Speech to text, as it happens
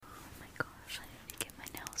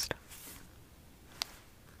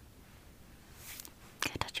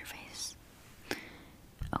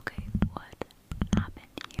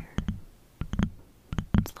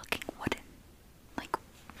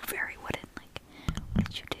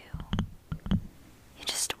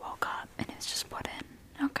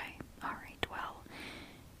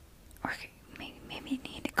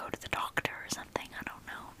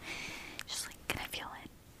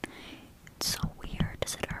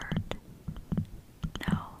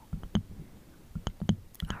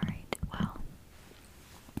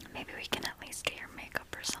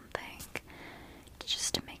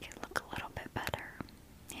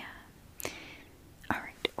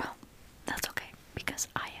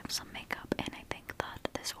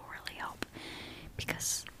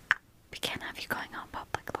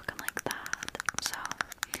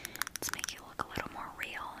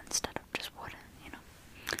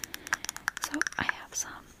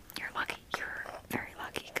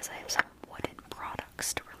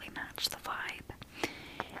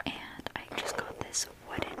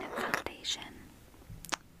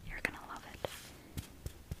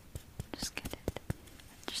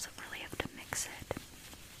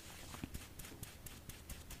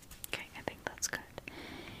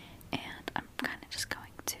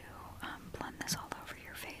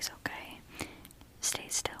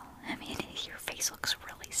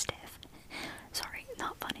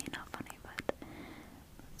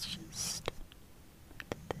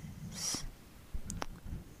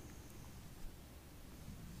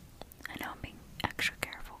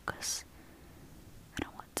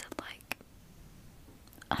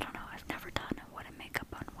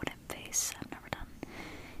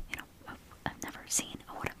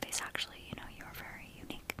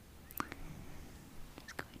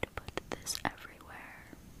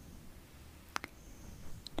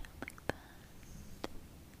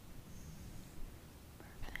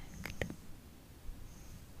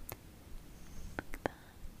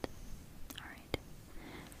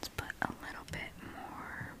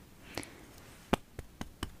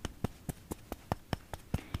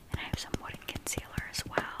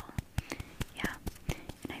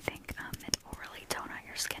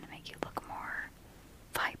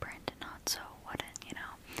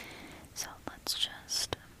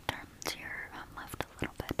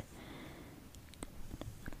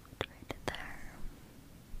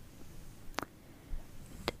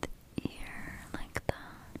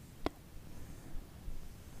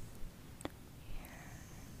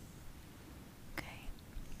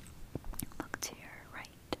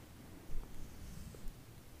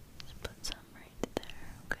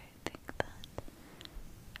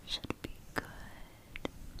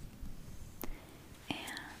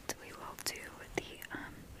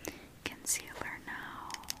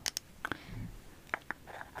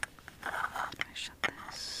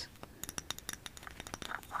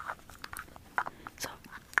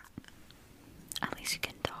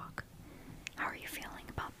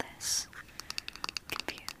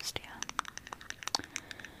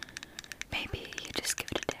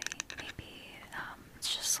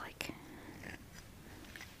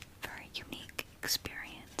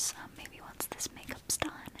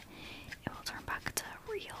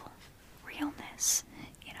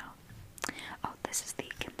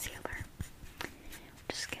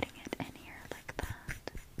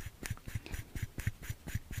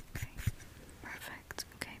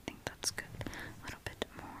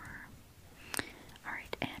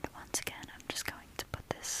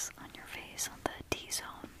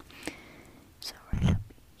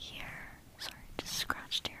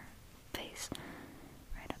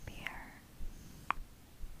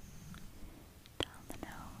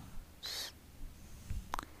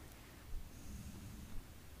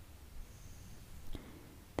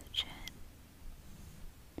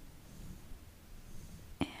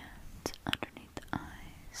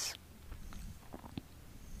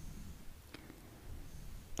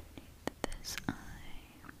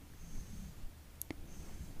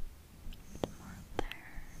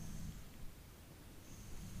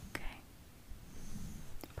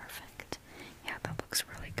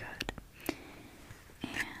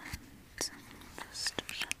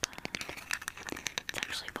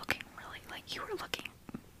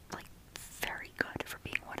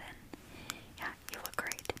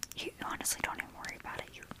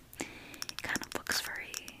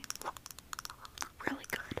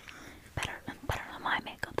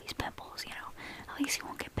At least you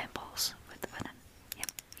won't get pimples with the button. Yep.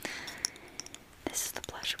 This is the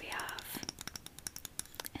blush we have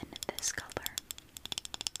in this color.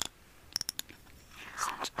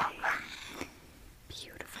 Such a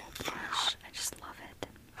beautiful blush. I just love it.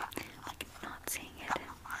 Like not seeing it.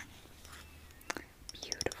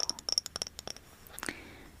 Beautiful.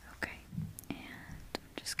 Okay, and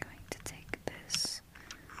I'm just going to take this.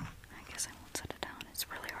 I guess I won't set it down. It's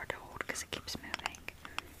really hard to hold because it keeps moving.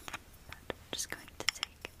 But I'm just going to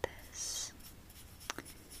take this.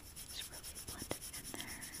 Just really blend it in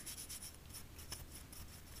there.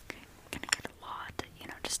 Okay, gonna get a lot,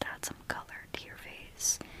 just add some color to your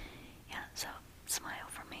face. Yeah, so smile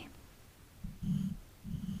for me.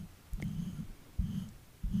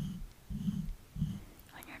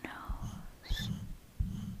 On your nose.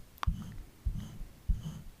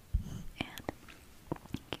 And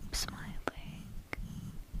keep smiling.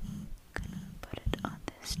 Gonna put it on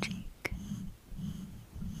this cheek.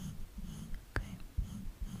 Okay.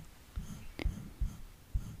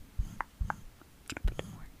 A bit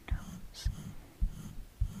more nose.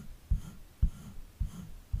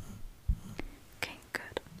 Okay,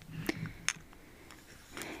 good.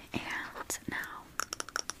 And now,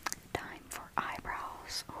 time for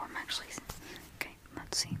eyebrows. Oh, I'm actually. Okay,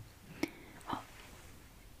 let's see. Well,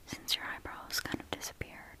 since your eyebrows kind of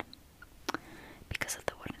disappeared because of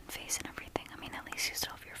the wooden face and everything, I mean, at least you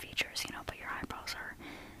still have your features, but your eyebrows are,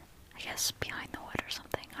 I guess, behind the wood or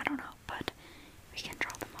something. I don't know, but we can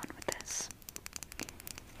draw them on with this.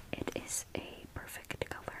 It is a perfect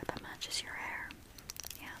color that matches your hair.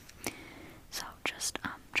 Yeah. So just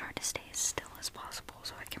try to stay as still as possible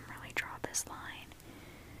so I can really draw this line.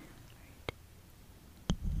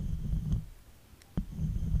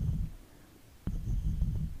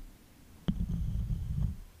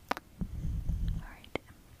 Alright,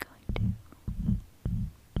 I'm going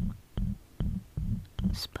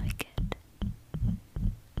to spike it.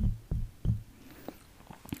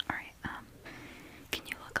 Alright, can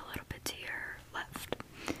you look a little bit to your left?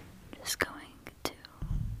 I'm just going to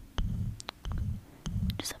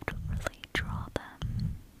have to really draw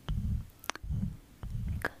them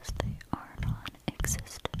because they are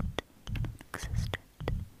non-existent.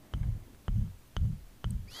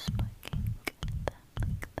 Spiking them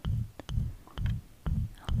like that.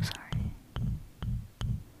 Oh, sorry.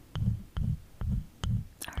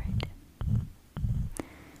 Alright.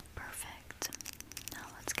 Perfect. Now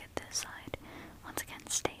let's get this side. Once again,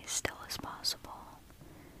 stay as still as possible.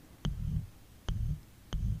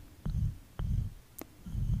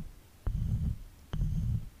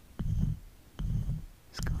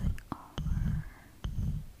 Just going over.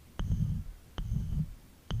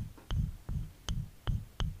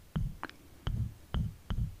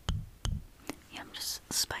 Yeah, I'm just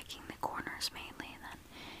spiking the corners mainly, and then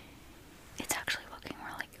it's actually looking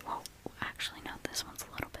really, well, actually no, this one's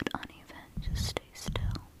a little bit uneven. Just stay still.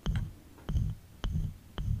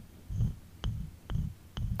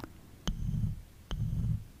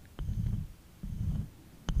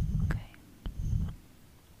 Okay.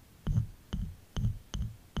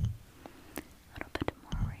 A little bit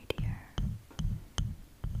more right here.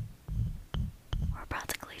 We're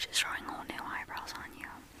practically just drawing whole new eyebrows on you.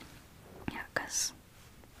 Yeah, because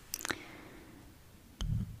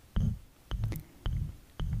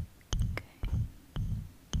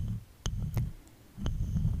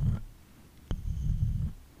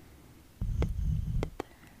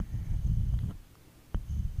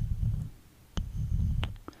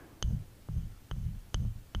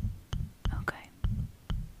okay.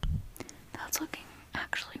 That's looking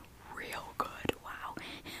actually real good. Wow.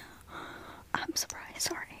 I'm surprised.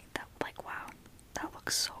 Sorry. Wow. That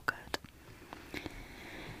looks so good.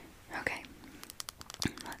 Okay.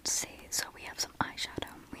 Let's see. So we have some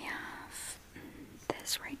eyeshadow. We have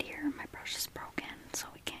this right here. My brush is broken, so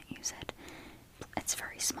we can't use it. It's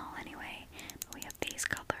very small anyway. But we have these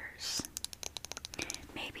colors.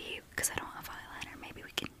 Maybe, because I don't have eyeliner, maybe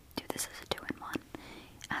we can do this as a 2-in-1.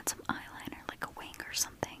 Add some eyeliner, like a wing or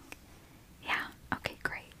something. Yeah, okay,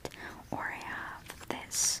 great. Or I have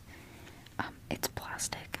this. It's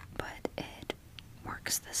plastic, but it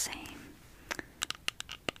works the same.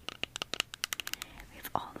 We have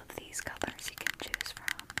all of these colors you can choose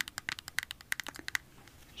from.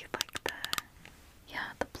 You like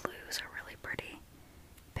the blues are really pretty.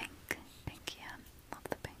 Pink, yeah. Love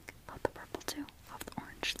the pink. Love the purple too. Love the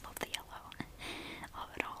orange. Love the yellow. Love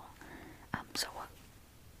it all. So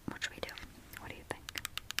what should we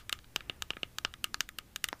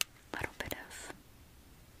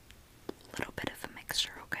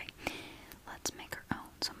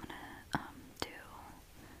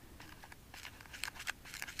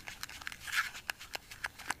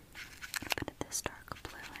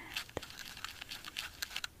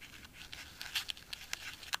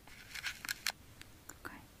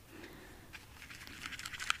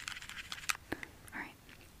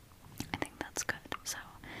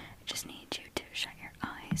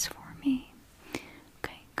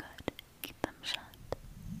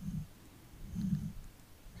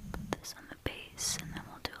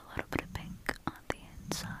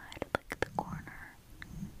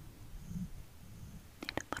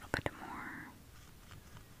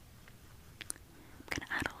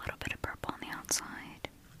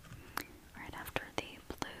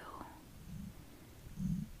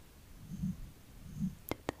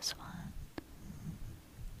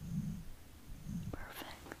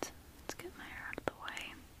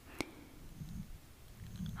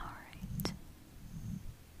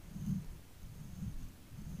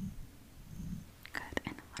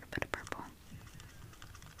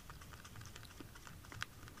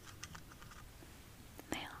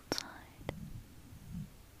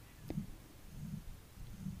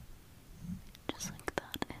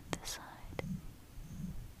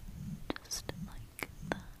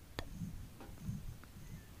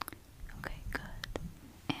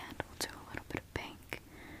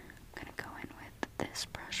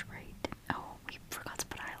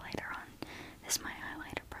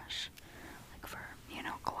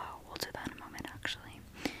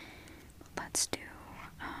let's do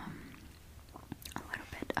a little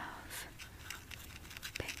bit of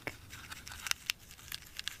pink.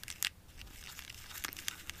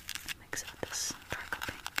 Mix it with this darker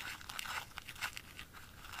pink.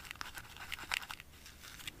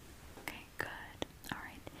 Okay, good.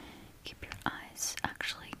 Alright. Keep your eyes.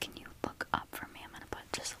 Actually, can you look up for me? I'm gonna put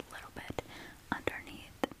just a little bit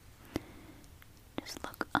underneath. Just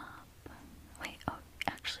look up. Wait, oh,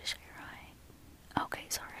 actually shut your eye. Okay,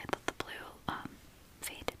 sorry, I thought the blue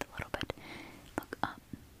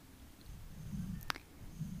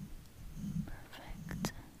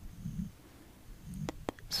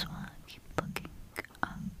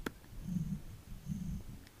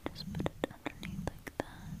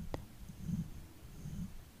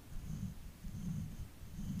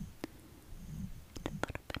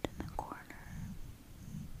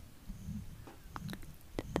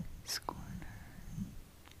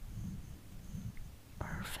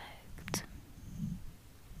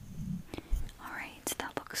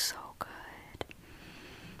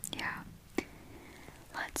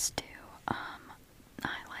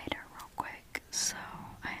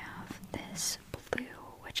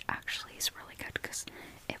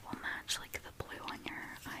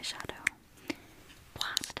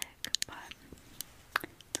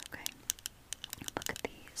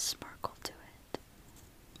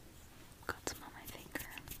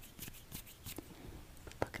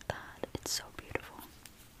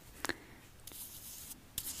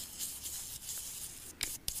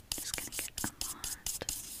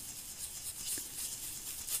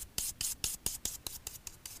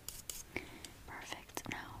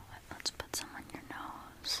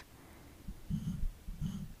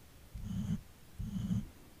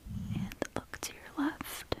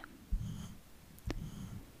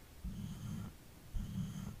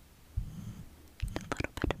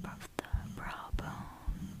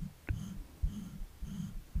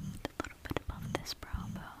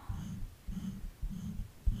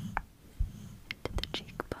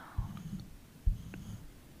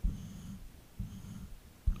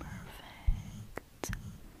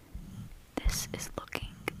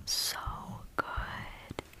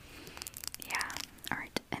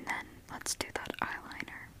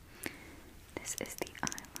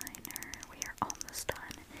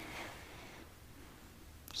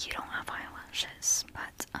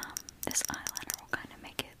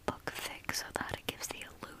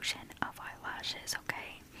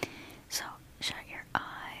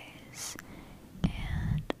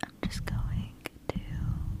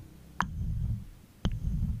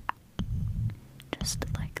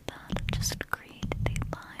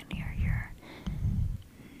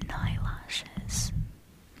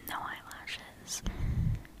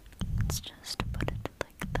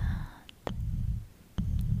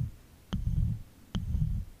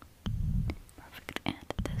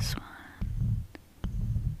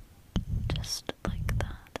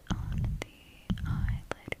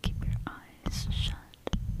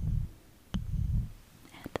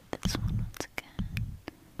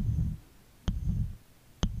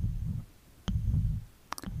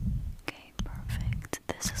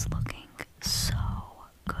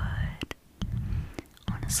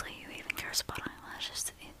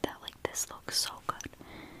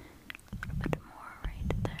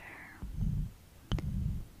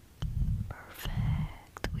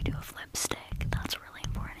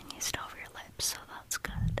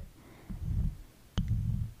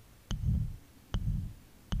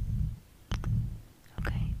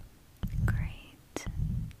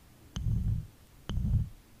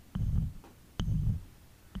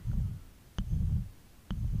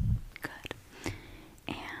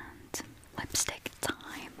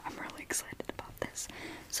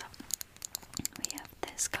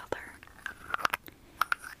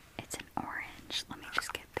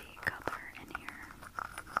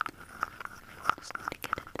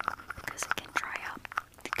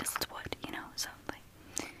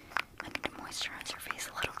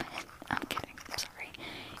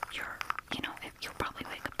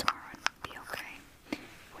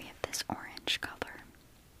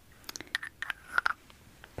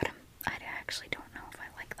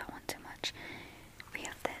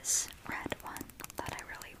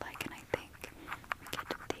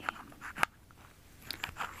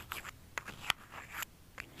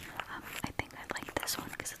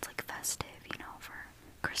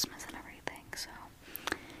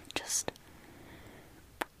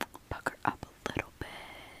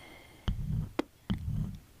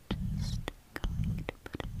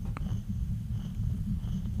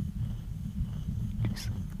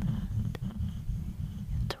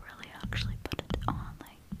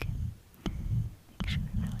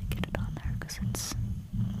it's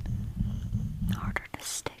harder to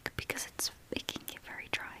stick because it can get very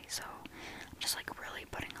dry. So I'm just like really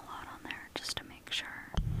putting a lot on there just to make sure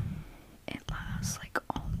it lasts like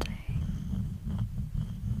all day.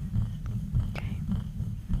 Okay.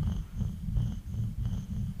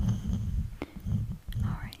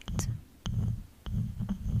 Alright.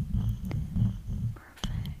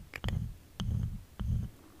 Perfect.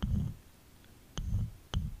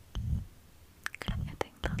 Okay, I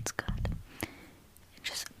think that's good.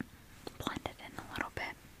 Just blend it in a little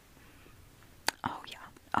bit. Oh yeah.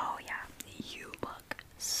 Oh yeah. You look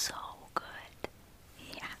so good.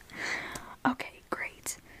 Yeah. Okay,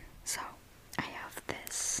 great. So, I have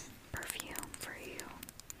this perfume for you.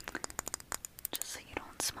 Just so you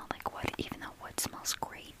don't smell like wood, even though wood smells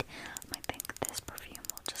great. I think this perfume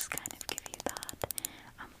will just kind of give you that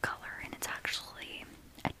color, and it's actually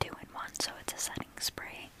a 2-in-1, so it's a setting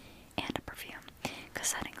spray and a perfume. Because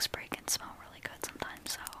setting spray can smell really good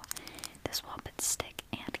sometimes, so this will help it stick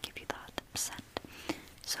and give you that scent.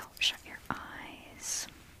 So shut your eyes.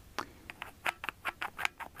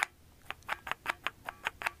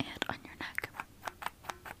 And on your neck.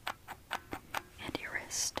 And your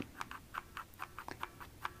wrist.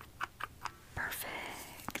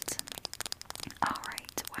 Perfect.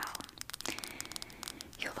 Alright, well,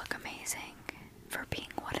 you look amazing for being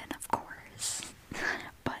wooden, of course.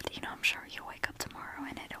 But, you know, I'm sure you'll wake up tomorrow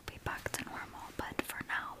and it'll be back to normal. But for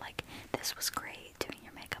now, like, this was great doing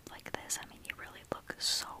your makeup like this. I mean, you really look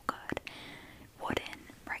so good. Wooden,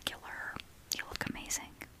 regular, you look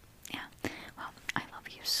amazing. Yeah, well, I love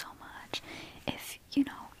you so much. If, you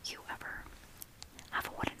know, you ever have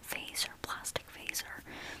a wooden face or plastic face or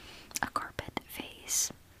a carpet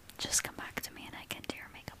face, just